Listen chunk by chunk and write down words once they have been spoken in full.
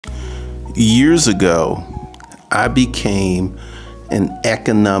Years ago, I became an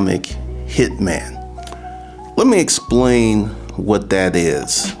economic hitman. Let me explain what that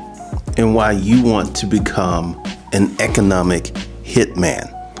is and why you want to become an economic hitman.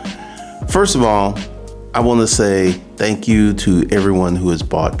 First of all, I want to say thank you to everyone who has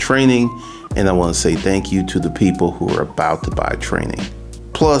bought training, and I want to say thank you to the people who are about to buy training.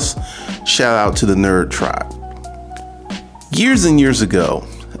 Plus, shout out to the nerd tribe. Years and years ago,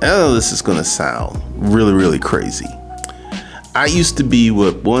 I know this is going to sound really crazy. I used to be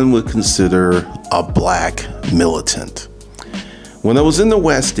what one would consider a black militant. When I was in the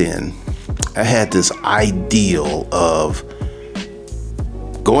West End, I had this ideal of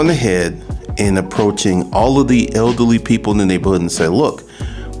going ahead and approaching all of the elderly people in the neighborhood and say, look,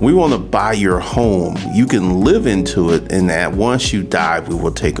 we want to buy your home. You can live into it, and that once you die, we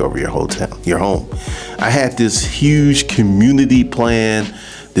will take over your home. I had this huge community plan,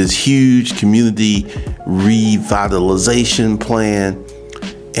 this huge community revitalization plan,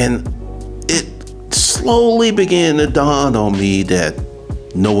 and it slowly began to dawn on me that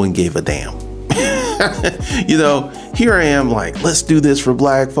no one gave a damn. You know, here I am like, let's do this for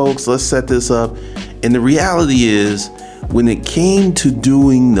black folks, let's set this up. And the reality is, when it came to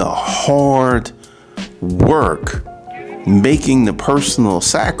doing the hard work, making the personal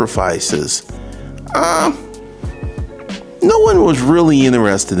sacrifices, no one was really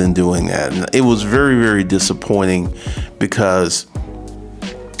interested in doing that. And it was very disappointing because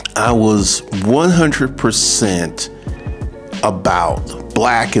I was 100% about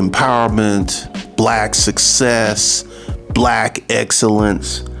black empowerment, black success, black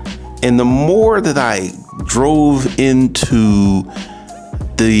excellence. And the more that I drove into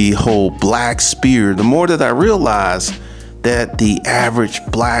the whole black sphere, the more that I realized that the average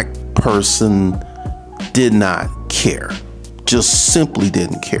black person did not care. Just simply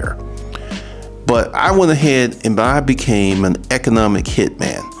didn't care. But I went ahead and I became an economic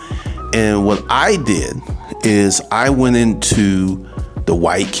hitman. And what I did is I went into the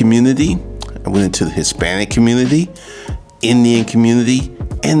white community, I went into the Hispanic community, Indian community,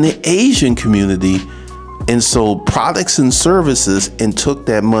 and the Asian community, and sold products and services and took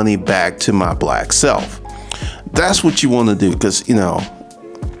that money back to my black self. That's what you want to do, because, you know,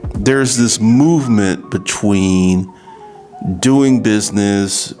 there's this movement between doing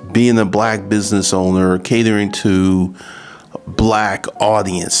business, being a black business owner, catering to black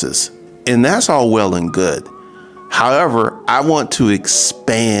audiences. And that's all well and good. However, I want to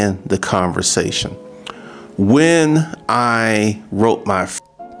expand the conversation. When I wrote my...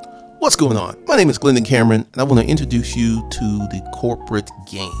 What's going on? My name is Glendon Cameron, and I want to introduce you to the corporate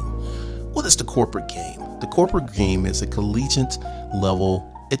game. What is the corporate game? The corporate game is a collegiate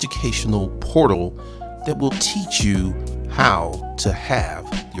level educational portal that will teach you how to have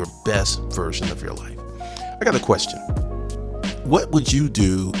your best version of your life. I got a question. What would you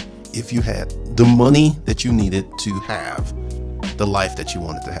do if you had the money that you needed to have the life that you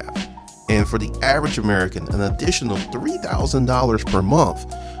wanted to have? And for the average American, an additional $3,000 per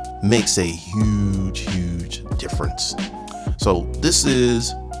month makes a huge difference. So this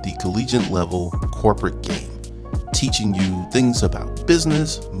is the collegiate level corporate game, teaching you things about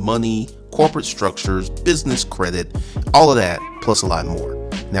business, money, corporate structures, business credit, all of that, plus a lot more.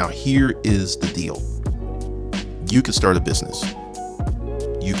 Now, here is the deal. You can start a business.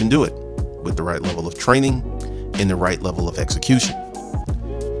 You can do it with the right level of training and the right level of execution.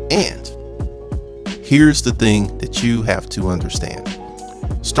 And here's the thing that you have to understand.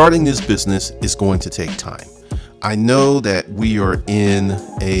 Starting this business is going to take time. I know that we are in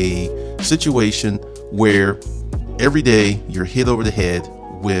a situation where every day you're hit over the head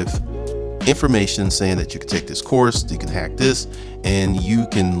with information saying that you can take this course, you can hack this, and you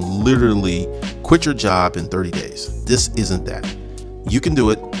can literally quit your job in 30 days. This isn't that. You can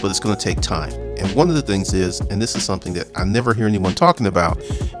do it, but it's going to take time. And one of the things is, and this is something that I never hear anyone talking about,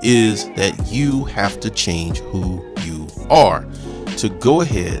 is that you have to change who you are to go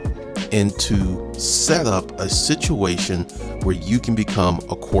ahead and to set up a situation where you can become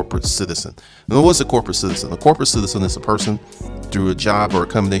a corporate citizen. Now, what's a corporate citizen? A corporate citizen is a person through a job or a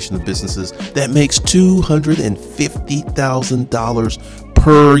combination of businesses that makes $250,000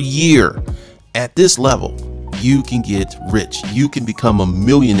 per year. At this level, you can get rich. You can become a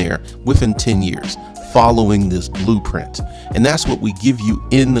millionaire within 10 years following this blueprint. And that's what we give you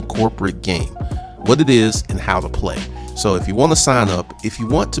in the corporate game, what it is and how to play. So if you want to sign up, if you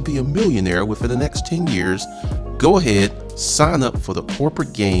want to be a millionaire within the next 10 years, go ahead, sign up for the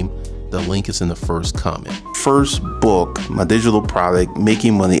corporate game. The link is in the first comment. First book, my digital product,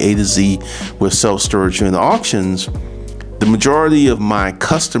 Making Money A to Z with Self-Storage and Auctions, the majority of my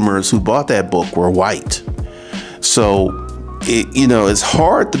customers who bought that book were white. So it's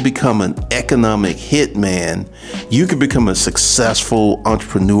hard to become an economic hitman. You can become a successful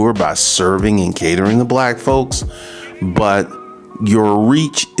entrepreneur by serving and catering to black folks, but your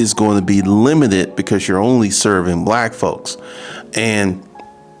reach is going to be limited because you're only serving black folks. And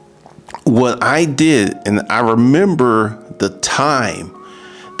what I did, and I remember the time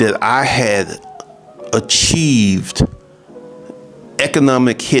that I had achieved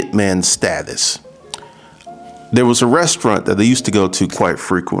economic hitman status. There was a restaurant that I used to go to quite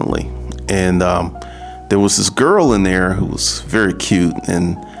frequently, and there was this girl in there who was very cute.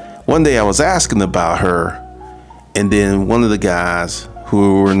 And one day I was asking about her, and then one of the guys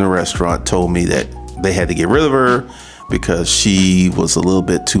who were in the restaurant told me that they had to get rid of her because she was a little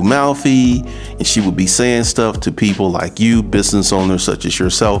bit too mouthy, and she would be saying stuff to people like you, business owners such as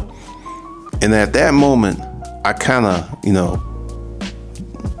yourself. And at that moment, I kind of,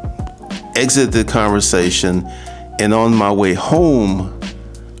 exited the conversation, and on my way home,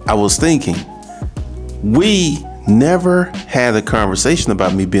 I was thinking, we never had a conversation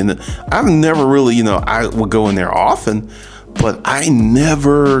about me being I've never really, I would go in there often, but I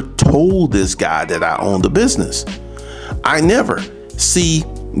never told this guy that I owned a business. I never. See,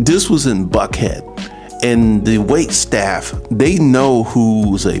 this was in Buckhead, and the wait staff, they know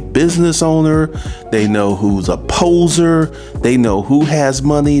who's a business owner, they know who's a poser, they know who has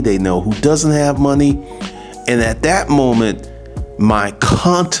money, they know who doesn't have money. And at that moment, my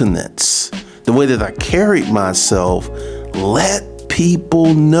countenance, the way that I carried myself, let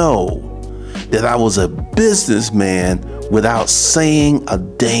people know that I was a businessman without saying a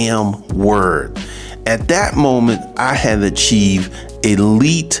damn word. At that moment, I had achieved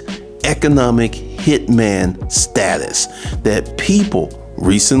elite economic hitman status that people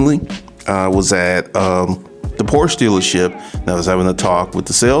recently was at the Porsche dealership, and I was having a talk with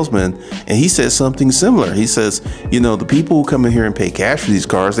the salesman, and he said something similar. He says, the people who come in here and pay cash for these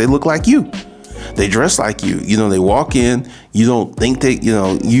cars, they look like you. They dress like you. They walk in, you don't think they,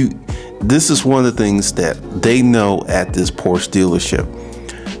 this is one of the things that they know at this Porsche dealership.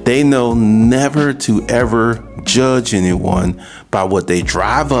 They know never to ever judge anyone by what they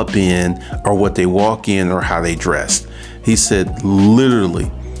drive up in or what they walk in or how they dress. He said,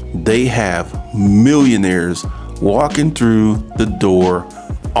 literally, they have millionaires walking through the door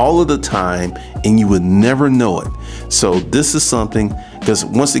all of the time, and you would never know it. So this is something, because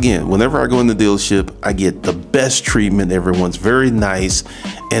once again, whenever I go in the dealership, I get the best treatment. Everyone's very nice,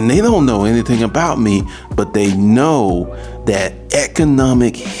 and they don't know anything about me, but they know that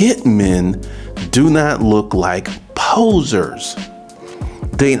economic hitmen do not look like posers.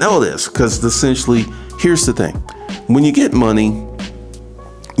 They know this because essentially, here's the thing. When you get money,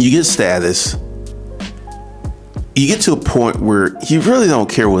 you get status, you get to a point where you really don't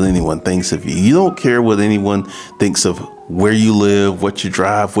care what anyone thinks of you. You don't care what anyone thinks of where you live, what you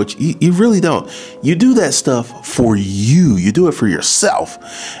drive, you really don't. You do that stuff for you. You do it for yourself.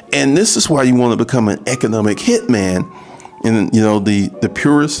 And this is why you want to become an economic hitman. And, the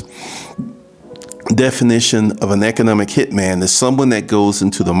purest definition of an economic hitman is someone that goes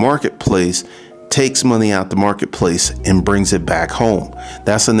into the marketplace, takes money out the marketplace, and brings it back home.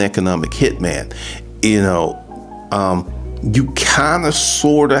 That's an economic hitman. You kind of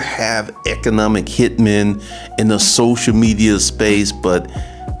sort of have economic hitmen in the social media space, but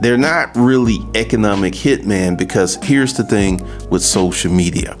they're not really economic hitmen, because here's the thing with social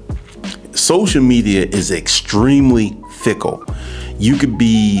media. Social media is extremely fickle. You could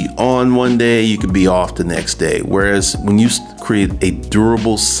be on one day, you could be off the next day. Whereas when you create a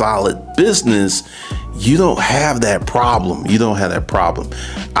durable, solid business, you don't have that problem.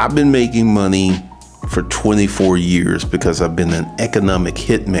 I've been making money for 24 years because I've been an economic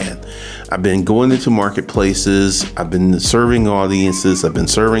hitman. I've been going into marketplaces, I've been serving audiences, I've been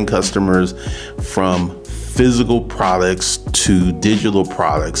serving customers, from physical products to digital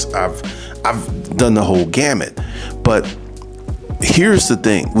products. I've done the whole gamut. But here's the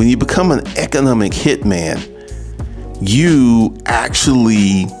thing. When you become an economic hitman, you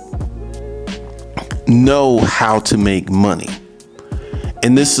actually know how to make money.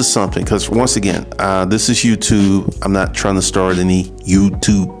 And this is something, because once again, this is YouTube. I'm not trying to start any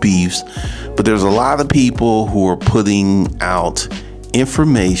YouTube beefs, but there's a lot of people who are putting out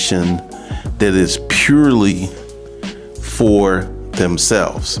information that is purely for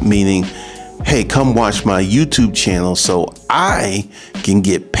themselves, meaning, hey, come watch my YouTube channel so I can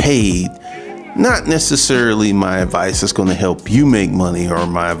get paid. Not necessarily my advice is going to help you make money, or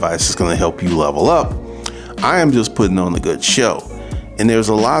my advice is going to help you level up. I am just putting on a good show. And there's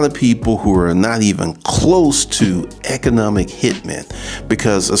a lot of people who are not even close to economic hitmen,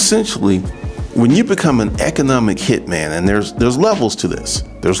 because essentially when you become an economic hitman, and there's levels to this.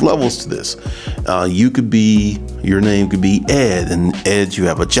 There's levels to this. Your name could be Ed, and Ed, you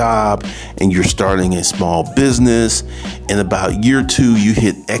have a job and you're starting a small business. In about year 2, you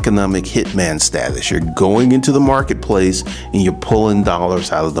hit economic hitman status. You're going into the marketplace and you're pulling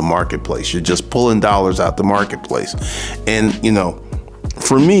dollars out of the marketplace. You're just pulling dollars out the marketplace. And,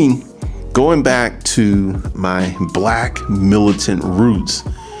 for me, going back to my Black militant roots,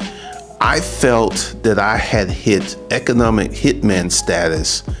 I felt that I had hit economic hitman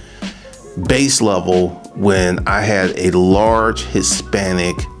status base level when I had a large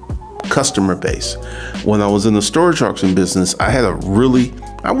Hispanic customer base. When I was in the storage auction business, I had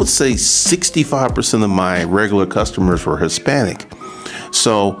I would say 65% of my regular customers were Hispanic.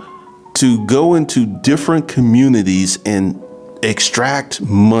 So to go into different communities and extract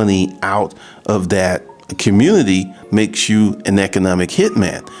money out of that community makes you an economic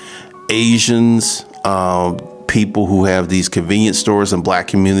hitman. Asians, people who have these convenience stores in Black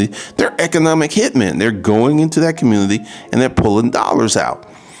community, they're economic hitmen. They're going into that community and they're pulling dollars out.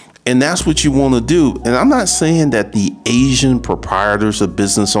 And that's what you want to do. And I'm not saying that the Asian proprietors of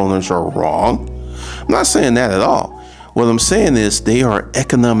business owners are wrong. I'm not saying that at all. What I'm saying is they are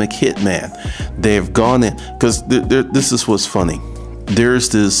economic hitman. They've gone in, because this is what's funny. There's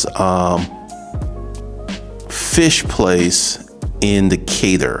this fish place in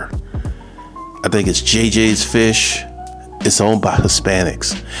Decatur. I think it's JJ's Fish. It's owned by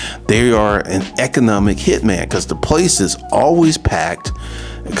Hispanics. They are an economic hitman because the place is always packed,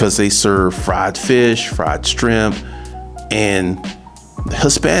 because they serve fried fish, fried shrimp, and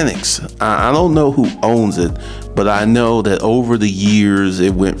Hispanics. I don't know who owns it, but I know that over the years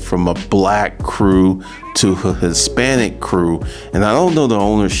it went from a Black crew to a Hispanic crew, and I don't know the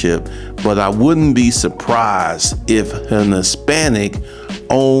ownership, but I wouldn't be surprised if an Hispanic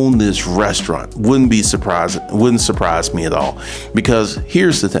owned this restaurant. Wouldn't surprise me at all, because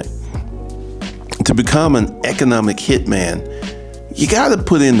here's the thing: to become an economic hitman, you got to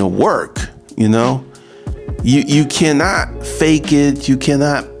put in the work. You cannot fake it. You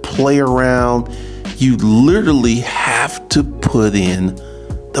cannot play around. You literally have to put in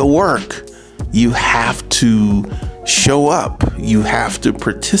the work. You have to show up. You have to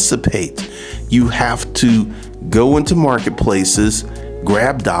participate. You have to go into marketplaces,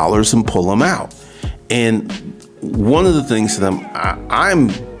 grab dollars, and pull them out. And one of the things that I'm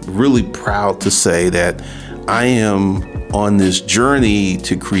really proud to say that I am on this journey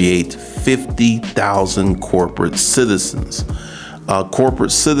to create 50,000 corporate citizens. A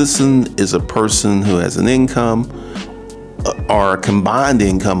corporate citizen is a person who has an income or a combined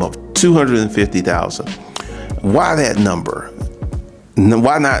income of 250,000. Why that number?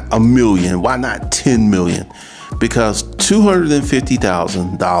 Why not a million? Why not 10 million? Because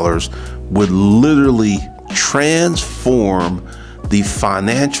 $250,000 would literally transform the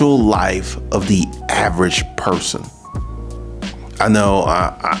financial life of the average person. I know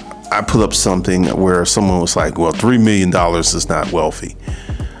I put up something where someone was like, well, $3 million is not wealthy.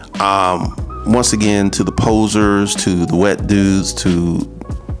 Once again, to the posers, to the wet dudes,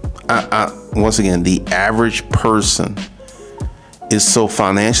 once again, the average person is so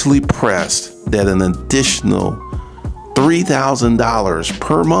financially pressed that an additional $3,000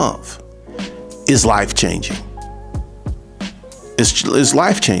 per month is life-changing. It's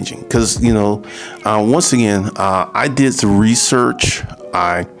life-changing because, once again, I did some research.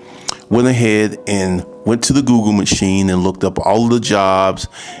 I went ahead and went to the Google machine and looked up all of the jobs,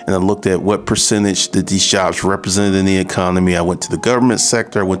 and I looked at what percentage that these jobs represented in the economy. I went to the government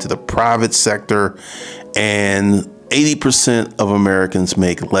sector, I went to the private sector, and 80% of Americans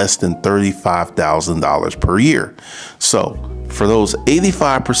make less than $35,000 per year. So for those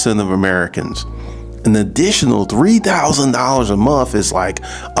 85% of Americans, an additional $3,000 a month is like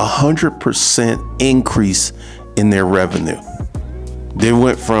 100% increase in their revenue. They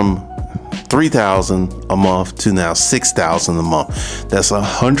went from $3,000 a month to now $6,000 a month. That's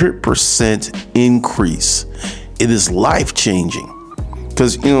 100% increase. It is life-changing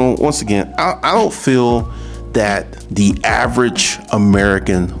because, once again, I don't feel that the average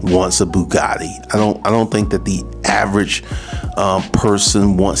American wants a Bugatti. I don't think that the average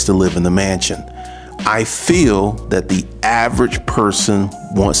person wants to live in a mansion. I feel that the average person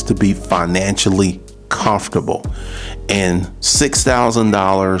wants to be financially comfortable, and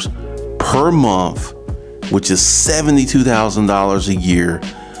 $6,000 per month, which is $72,000 a year,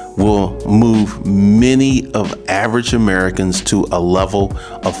 will move many of average Americans to a level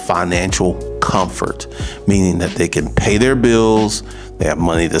of financial comfort, meaning that they can pay their bills, they have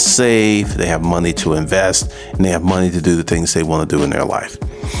money to save, they have money to invest, and they have money to do the things they want to do in their life.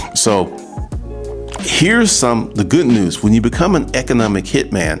 So here's the good news. When you become an economic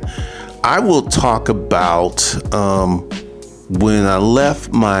hitman, I will talk about when I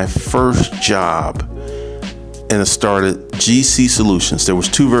left my first job and I started GC Solutions. There was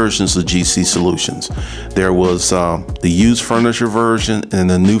two versions of GC Solutions. There was the used furniture version and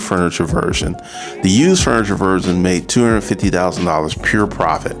the new furniture version. The used furniture version made $250,000 pure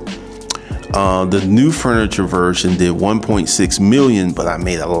profit. The new furniture version did 1.6 million, but I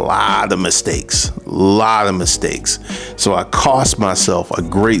made a lot of mistakes, So I cost myself a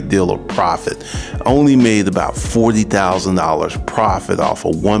great deal of profit. I only made about $40,000 profit off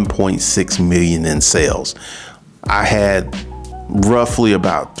of 1.6 million in sales. I had roughly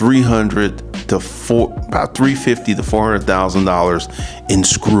about $350,000 to $400,000 in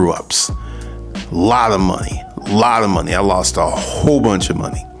screw ups. A lot of money. I lost a whole bunch of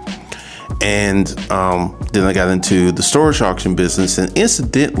money. And then I got into the storage auction business. And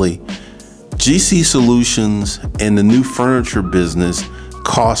incidentally, GC Solutions and the new furniture business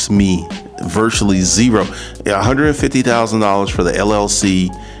cost me virtually zero. $150,000 for the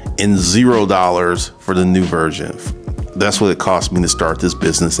LLC and $0 for the new version. That's what it cost me to start this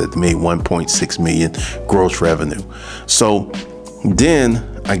business that made 1.6 million gross revenue. So then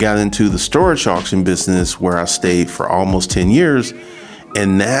I got into the storage auction business where I stayed for almost 10 years.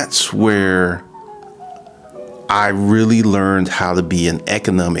 And that's where I really learned how to be an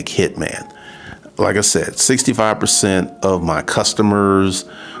economic hitman. Like I said, 65% of my customers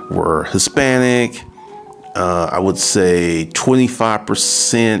were Hispanic. I would say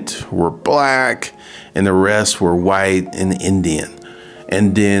 25% were Black, and the rest were white and Indian.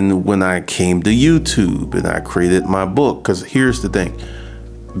 And then when I came to YouTube and I created my book, because here's the thing,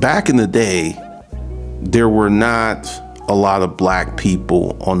 back in the day, there were not a lot of Black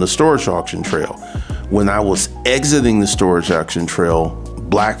people on the storage auction trail. When I was exiting the storage auction trail,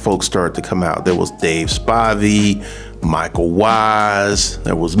 Black folks started to come out. There was Dave Spivey, Michael Wise,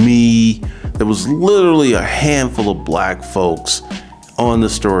 there was me. There was literally a handful of Black folks on the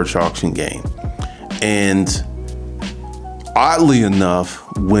storage auction game. And oddly enough,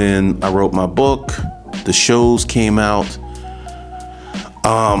 when I wrote my book, the shows came out,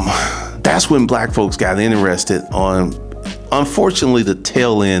 that's when Black folks got interested on, unfortunately, the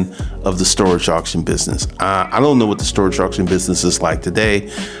tail end of the storage auction business. I don't know what the storage auction business is like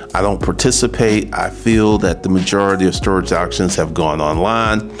today. I don't participate. I feel that the majority of storage auctions have gone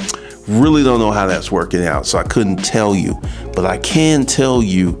online. Really don't know how that's working out, so I couldn't tell you. But I can tell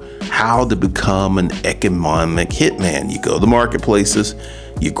you how to become an economic hitman. You go to marketplaces,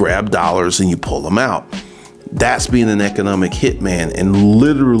 you grab dollars, and you pull them out. That's being an economic hitman. And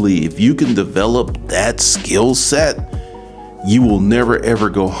literally, if you can develop that skill set, you will never ever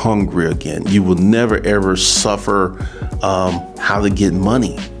go hungry again. You will never ever suffer how to get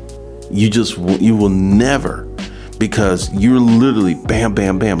money. You will never, because you're literally bam,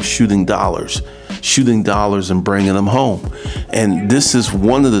 bam, bam, shooting dollars and bringing them home. And this is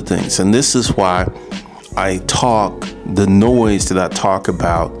one of the things, and this is why I talk the noise that I talk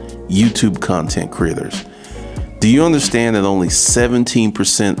about YouTube content creators. Do you understand that only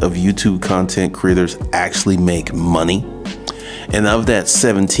 17% of YouTube content creators actually make money? And of that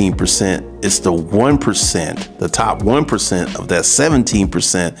 17%, it's the 1%, the top 1% of that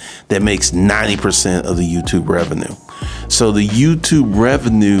 17% that makes 90% of the YouTube revenue. So the YouTube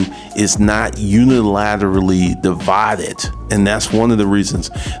revenue is not unilaterally divided. And that's one of the reasons.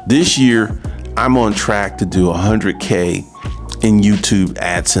 This year, I'm on track to do 100K in YouTube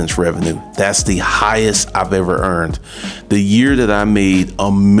AdSense revenue. That's the highest I've ever earned. The year that I made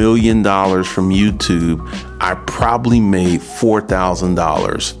 $1 million from YouTube, I probably made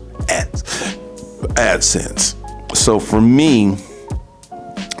 $4,000 at AdSense. So for me,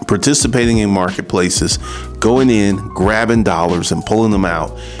 participating in marketplaces, going in, grabbing dollars and pulling them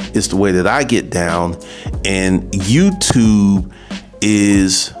out is the way that I get down. And YouTube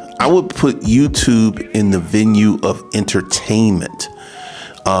is, I would put YouTube in the venue of entertainment.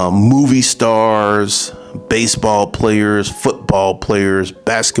 Movie stars, baseball players, football players,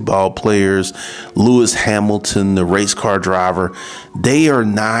 basketball players, Lewis Hamilton, the race car driver, they are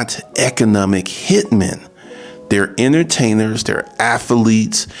not economic hitmen. They're entertainers, they're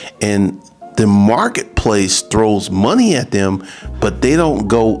athletes, and the marketplace throws money at them, but they don't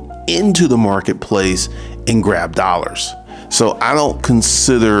go into the marketplace and grab dollars. So I don't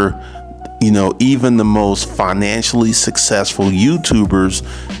consider, even the most financially successful YouTubers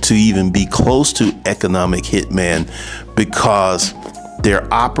to even be close to economic hitman, because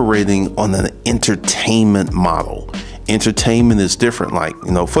they're operating on an entertainment model. Entertainment is different, like,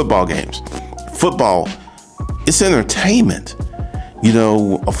 football games. Football, it's entertainment.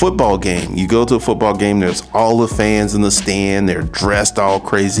 A football game, you go to a football game, there's all the fans in the stand, they're dressed all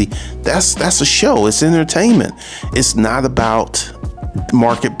crazy. That's a show. It's entertainment. It's not about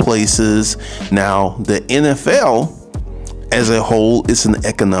marketplaces. Now, the NFL as a whole is an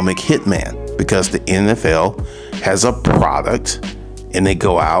economic hitman, because the NFL has a product and they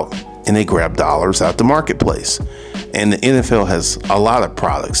go out and they grab dollars out the marketplace. And the NFL has a lot of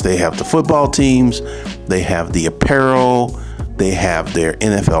products. They have the football teams, they have the apparel, they have their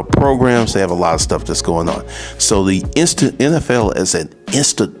NFL programs, they have a lot of stuff that's going on. So the NFL as an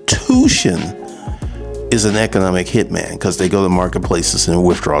institution is an economic hitman, because they go to marketplaces and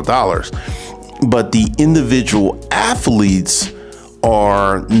withdraw dollars. But the individual athletes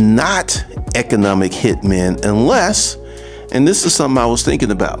are not economic hitmen unless, and this is something I was thinking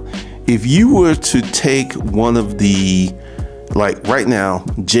about, if you were to take one of the, like right now,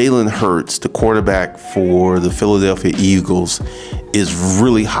 Jalen Hurts, the quarterback for the Philadelphia Eagles, is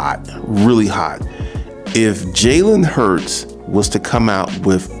really hot, really hot. If Jalen Hurts was to come out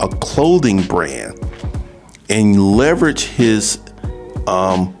with a clothing brand and leverage his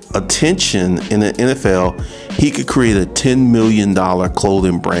attention in the NFL, he could create a $10 million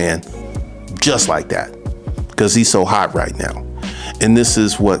clothing brand just like that, because he's so hot right now. And this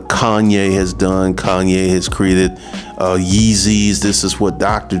is what Kanye has done. Kanye has created Yeezys. This is what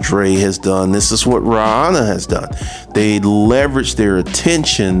Dr. Dre has done. This is what Rihanna has done. They leverage their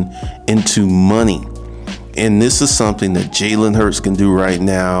attention into money. And this is something that Jalen Hurts can do right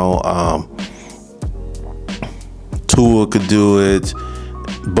now. Tua could do it.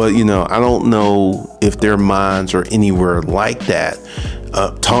 But, I don't know if their minds are anywhere like that.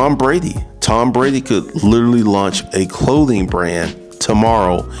 Tom Brady could literally launch a clothing brand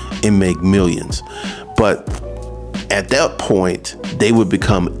tomorrow and make millions. But at that point, they would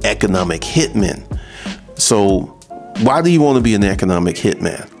become economic hitmen. So why do you want to be an economic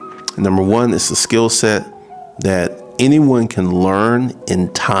hitman? Number one, it's a skill set that anyone can learn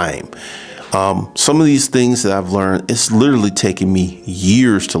in time. Some of these things that I've learned, it's literally taken me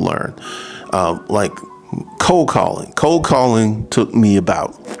years to learn. Like cold calling. Cold calling took me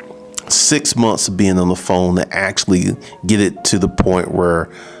about 6 months of being on the phone to actually get it to the point where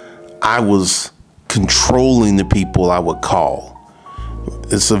I was controlling the people I would call.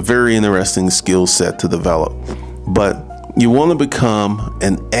 It's a very interesting skill set to develop. But you want to become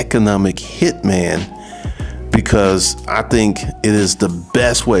an economic hitman, because I think it is the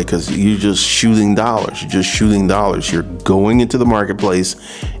best way, because you're just shooting dollars. You're just shooting dollars. You're going into the marketplace,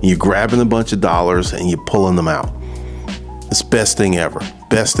 and you're grabbing a bunch of dollars and you're pulling them out. It's best thing ever.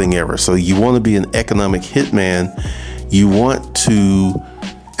 Best thing ever. So you want to be an economic hitman. You want to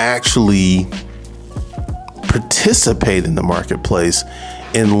actually participate in the marketplace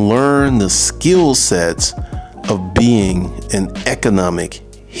and learn the skill sets of being an economic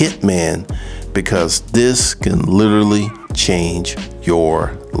hitman, because this can literally change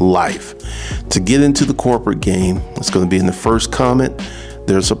your life. To get into the corporate game, it's going to be in the first comment.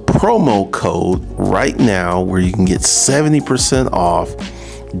 There's a promo code right now where you can get 70% off.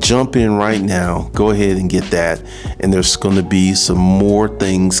 Jump in right now. Go ahead and get that. And there's going to be some more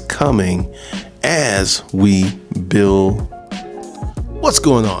things coming as we build. What's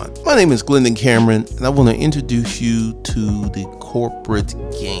going on? My name is Glendon Cameron, and I want to introduce you to the corporate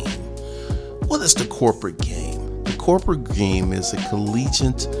game. What is the corporate game? The corporate game is a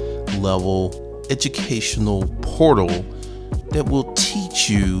collegiate level educational portal that will teach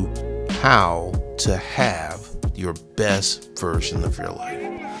you how to have your best version of your life.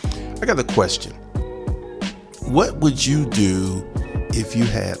 I got a question. What would you do if you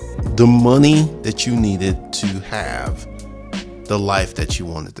had the money that you needed to have the life that you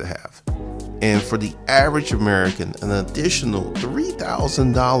wanted to have? And for the average American, an additional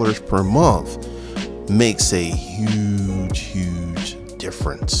 $3,000 per month makes a huge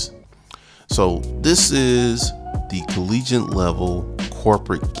difference. So this is the collegiate level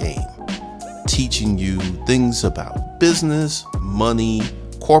corporate game, teaching you things about business, money,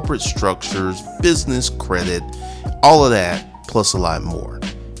 corporate structures, business credit, all of that, plus a lot more.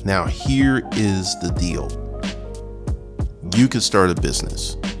 Now, here is the deal. You can start a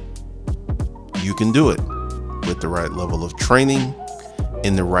business. You can do it with the right level of training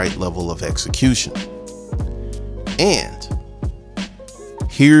and the right level of execution. And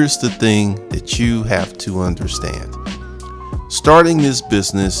here's the thing that you have to understand. Starting this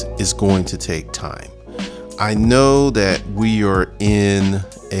business is going to take time. I know that we are in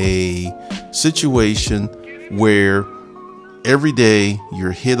a situation where every day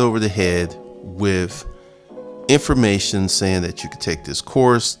you're hit over the head with information saying that you can take this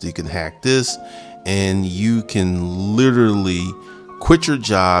course, you can hack this, and you can literally quit your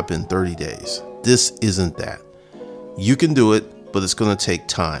job in 30 days. This isn't that. You can do it, but it's going to take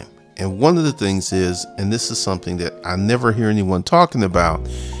time. And one of the things is, and this is something that I never hear anyone talking about,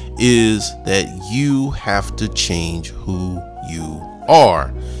 is that you have to change who you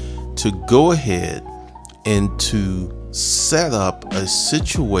are to go ahead and to set up a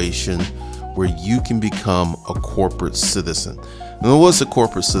situation where you can become a corporate citizen. Now, what's a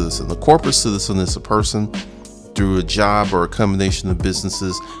corporate citizen? A corporate citizen is a person through a job or a combination of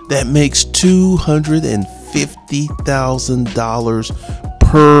businesses that makes $250,000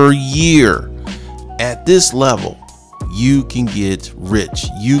 per year. At this level, you can get rich.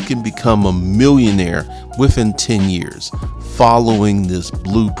 You can become a millionaire within 10 years following this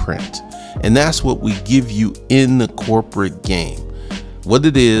blueprint. And that's what we give you in the corporate game, what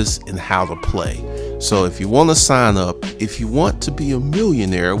it is and how to play. So if you want to sign up, if you want to be a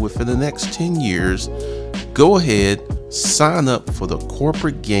millionaire within the next 10 years, go ahead, sign up for the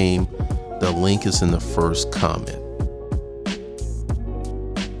corporate game. The link is in the first comment.